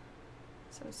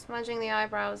 So I'm smudging the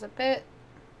eyebrows a bit.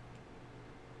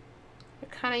 You're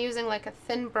kind of using like a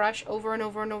thin brush over and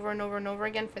over and over and over and over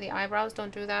again for the eyebrows.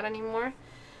 Don't do that anymore.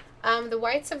 The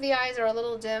whites of the eyes are a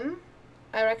little dim.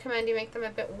 I recommend you make them a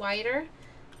bit whiter.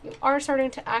 You are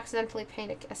starting to accidentally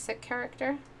paint a sick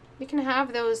character. You can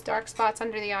have those dark spots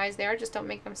under the eyes there, just don't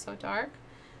make them so dark.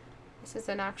 This is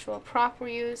an actual prop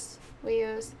we use.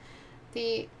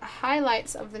 The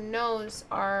highlights of the nose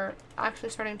are actually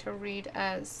starting to read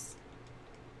as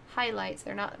highlights.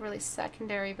 They're not really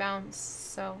secondary bounce,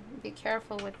 so be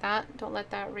careful with that. Don't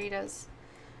let that read as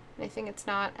anything it's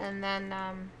not. And then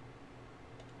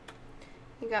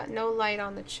you got no light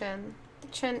on the chin. The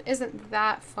chin isn't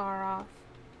that far off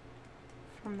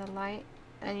from the light.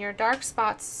 And your dark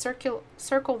spots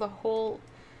circle the whole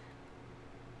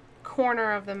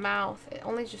corner of the mouth. It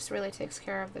only just really takes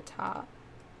care of the top.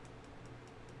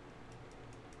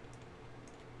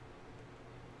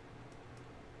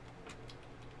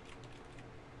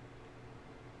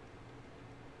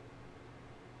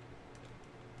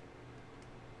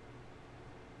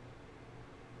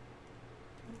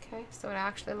 Okay, so it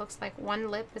actually looks like one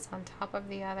lip is on top of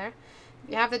the other. If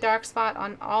you have the dark spot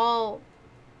on all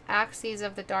axes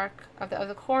of the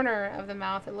corner of the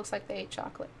mouth, it looks like they ate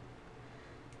chocolate.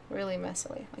 Really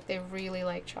messily, like they really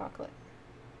like chocolate.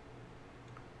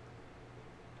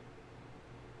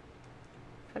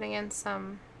 Putting in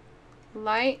some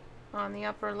light on the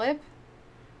upper lip.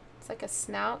 It's like a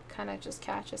snout, kind of just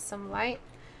catches some light.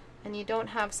 And you don't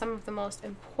have some of the most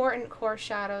important core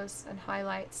shadows and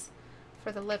highlights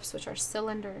for the lips, which are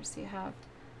cylinders. You have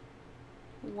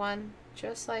one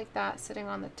just like that sitting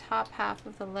on the top half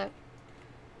of the lip,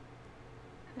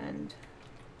 and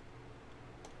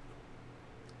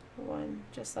one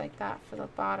just like that for the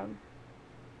bottom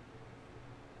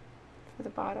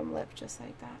lip, just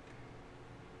like that.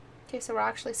 Okay, so we're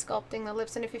actually sculpting the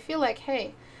lips, and if you feel like,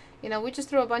 hey, you know, we just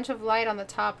threw a bunch of light on the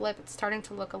top lip, it's starting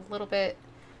to look a little bit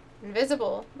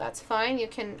invisible, that's fine. You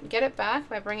can get it back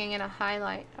by bringing in a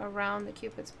highlight around the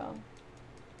cupid's bow.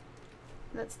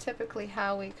 That's typically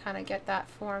how we kind of get that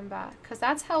form back, because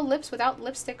that's how lips without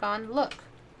lipstick on look.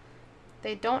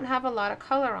 They don't have a lot of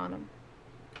color on them.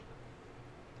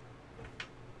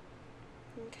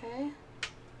 Okay.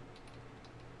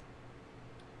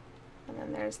 And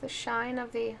then there's the shine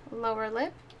of the lower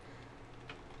lip.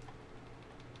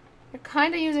 You're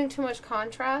kind of using too much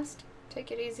contrast.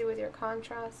 Take it easy with your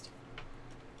contrast.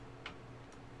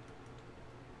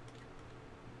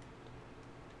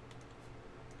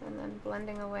 And then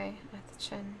blending away at the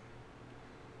chin.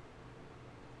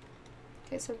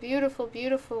 Okay, so beautiful,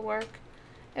 beautiful work.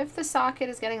 If the socket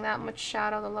is getting that much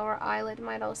shadow, the lower eyelid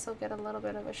might also get a little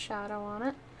bit of a shadow on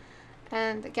it.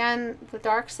 And again, the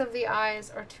darks of the eyes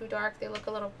are too dark. They look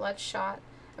a little bloodshot.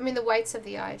 I mean, the whites of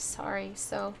the eyes, sorry.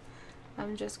 So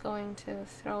I'm just going to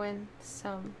throw in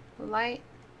some light.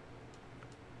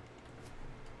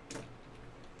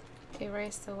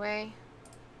 Erase away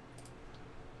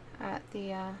at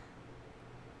the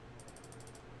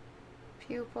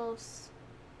pupils.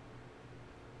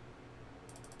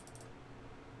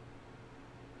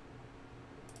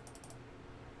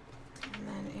 And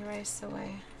then erase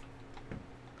away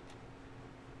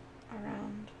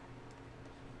around.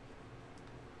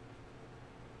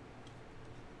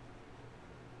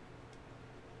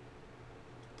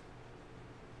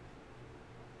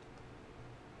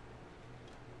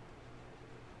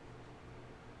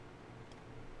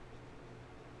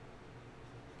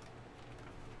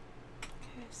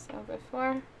 So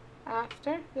before,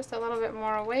 after, just a little bit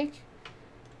more awake.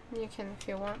 You can, if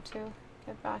you want to,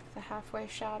 get back the halfway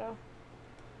shadow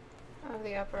of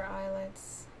the upper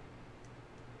eyelids.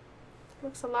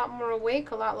 Looks a lot more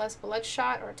awake, a lot less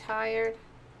bloodshot or tired.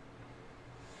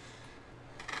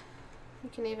 You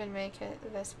can even make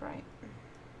it this bright.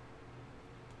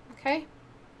 Okay?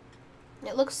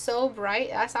 It looks so bright.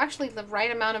 That's actually the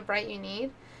right amount of bright you need,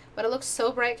 but it looks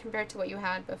so bright compared to what you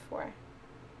had before,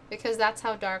 because that's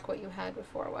how dark what you had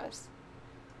before was.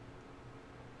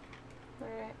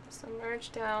 Alright, so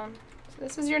merge down. So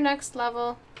this is your next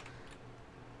level.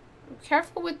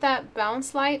 Careful with that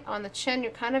bounce light on the chin.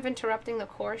 You're kind of interrupting the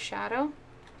core shadow.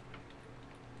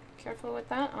 Careful with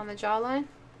that on the jawline.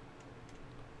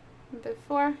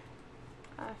 Before,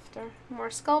 after. More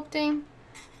sculpting.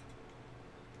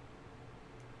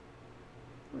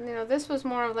 You know, this was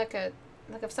more of like a,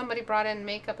 like if somebody brought in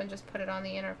makeup and just put it on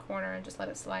the inner corner and just let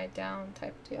it slide down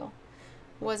type deal.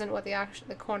 Wasn't what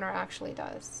the corner actually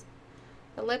does.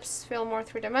 The lips feel more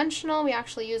three-dimensional. We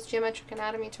actually use geometric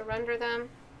anatomy to render them.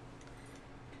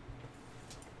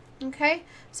 Okay,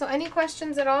 so any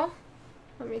questions at all?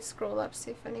 Let me scroll up,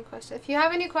 see if any questions. If you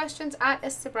have any questions, at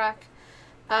Istebrak.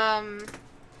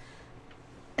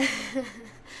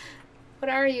 What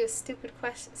are you? Stupid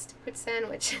question. Stupid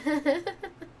sandwich.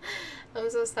 I'm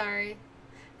so sorry.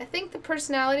 I think the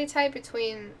personality type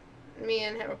between me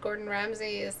and Gordon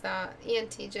Ramsay is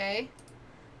ENTJ,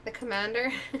 the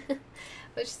commander,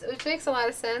 which makes a lot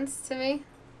of sense to me.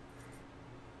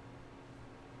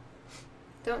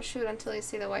 Don't shoot until you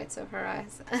see the whites of her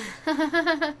eyes.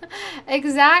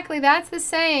 Exactly, that's the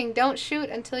saying. Don't shoot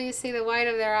until you see the white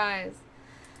of their eyes.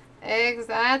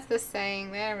 That's the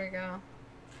saying. There we go.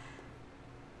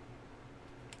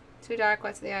 Too dark,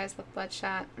 whites of the eyes look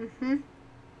bloodshot.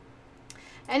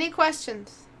 Any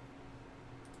questions?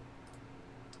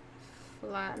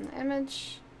 Flatten the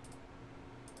image.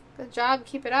 Good job,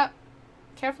 keep it up.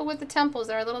 Careful with the temples,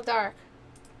 they're a little dark.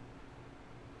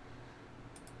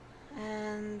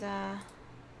 And I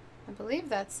believe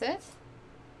that's it.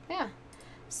 Yeah.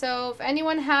 So if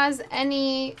anyone has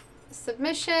any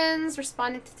submissions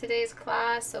responding to today's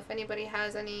class, so if anybody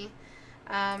has any,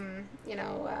 you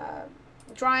know,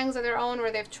 drawings of their own where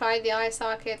they've tried the eye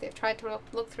socket, they've tried to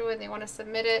look through it, and they want to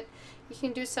submit it, you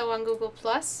can do so on Google+.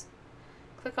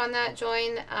 Click on that,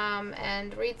 join,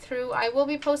 and read through. I will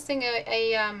be posting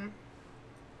a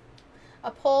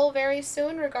poll very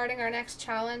soon regarding our next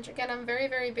challenge. Again, I'm very,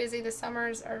 very busy. The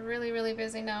summers are really, really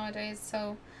busy nowadays,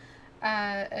 so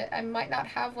I might not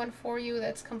have one for you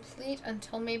that's complete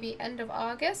until maybe end of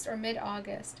August or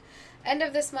mid-August. End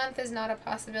of this month is not a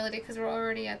possibility because we're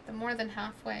already at the more than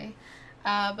halfway.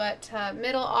 But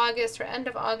middle August or end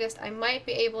of August, I might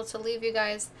be able to leave you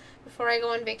guys, before I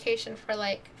go on vacation for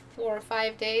like 4 or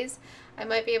 5 days, I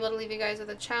might be able to leave you guys with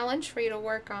a challenge for you to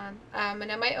work on.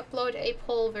 And I might upload a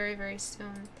poll very, very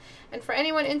soon. And for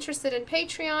anyone interested in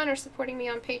Patreon or supporting me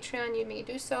on Patreon, you may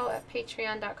do so at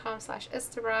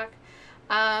patreon.com/Istebrak.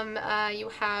 You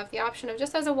have the option of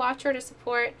just as a watcher to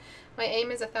support. My aim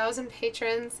is 1,000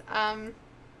 patrons.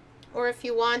 Or if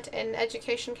you want an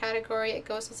education category, it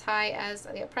goes as high as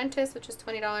The Apprentice, which is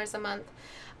 $20 a month.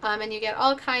 And you get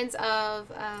all kinds of,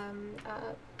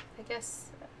 I guess,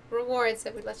 rewards,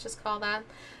 let's just call that.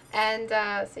 And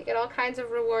so you get all kinds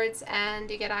of rewards,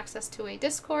 and you get access to a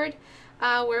Discord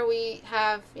where we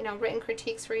have, you know, written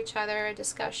critiques for each other, a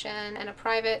discussion, and a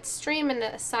private stream, and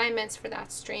the assignments for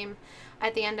that stream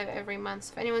at the end of every month.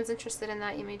 So if anyone's interested in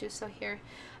that, you may do so here.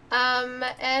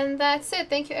 And that's it.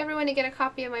 Thank you, everyone. You get a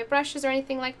copy of my brushes or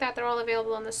anything like that, they're all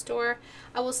available in the store.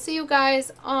 I will see you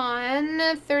guys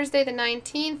on Thursday the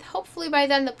 19th. Hopefully by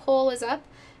then the poll is up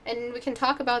and we can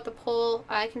talk about the poll.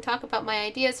 I can talk about my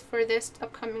ideas for this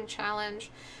upcoming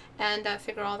challenge and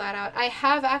figure all that out. I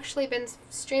have actually been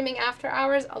streaming after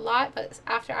hours a lot, but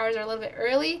after hours are a little bit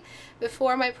early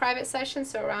before my private session,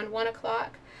 so around 1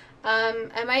 o'clock.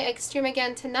 I might stream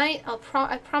again tonight.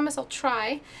 I promise I'll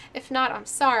try. If not, I'm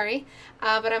sorry.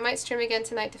 But I might stream again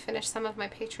tonight to finish some of my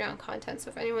Patreon content. So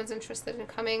if anyone's interested in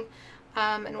coming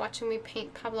and watching me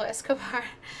paint Pablo Escobar,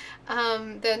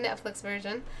 the Netflix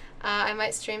version, I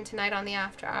might stream tonight on the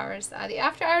after hours. The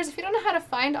after hours, if you don't know how to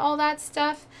find all that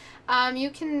stuff, you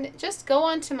can just go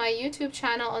onto my YouTube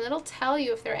channel and it'll tell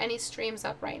you if there are any streams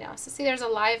up right now. So see, there's a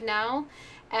live now.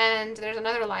 And there's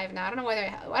another live now. I don't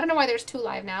know why there's 2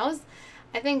 live nows.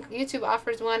 I think YouTube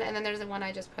offers one, and then there's the one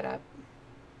I just put up.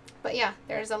 But yeah,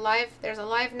 there's a live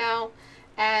now,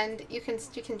 and you can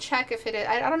check if it is.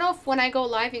 I don't know if when I go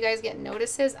live you guys get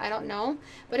notices. I don't know.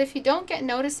 But if you don't get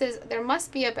notices, there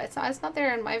must be it's not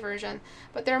there in my version,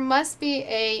 but there must be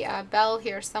a bell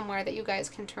here somewhere that you guys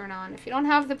can turn on. If you don't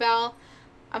have the bell,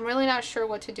 I'm really not sure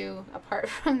what to do apart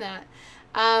from that.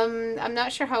 I'm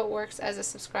not sure how it works as a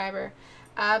subscriber.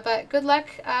 But good luck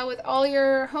with all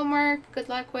your homework. Good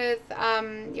luck with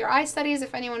your eye studies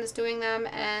if anyone is doing them.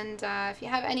 And if you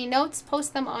have any notes,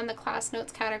 post them on the class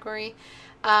notes category.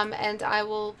 And I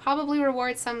will probably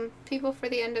reward some people for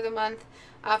the end of the month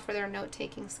for their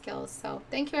note-taking skills. So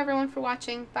thank you everyone for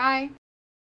watching. Bye.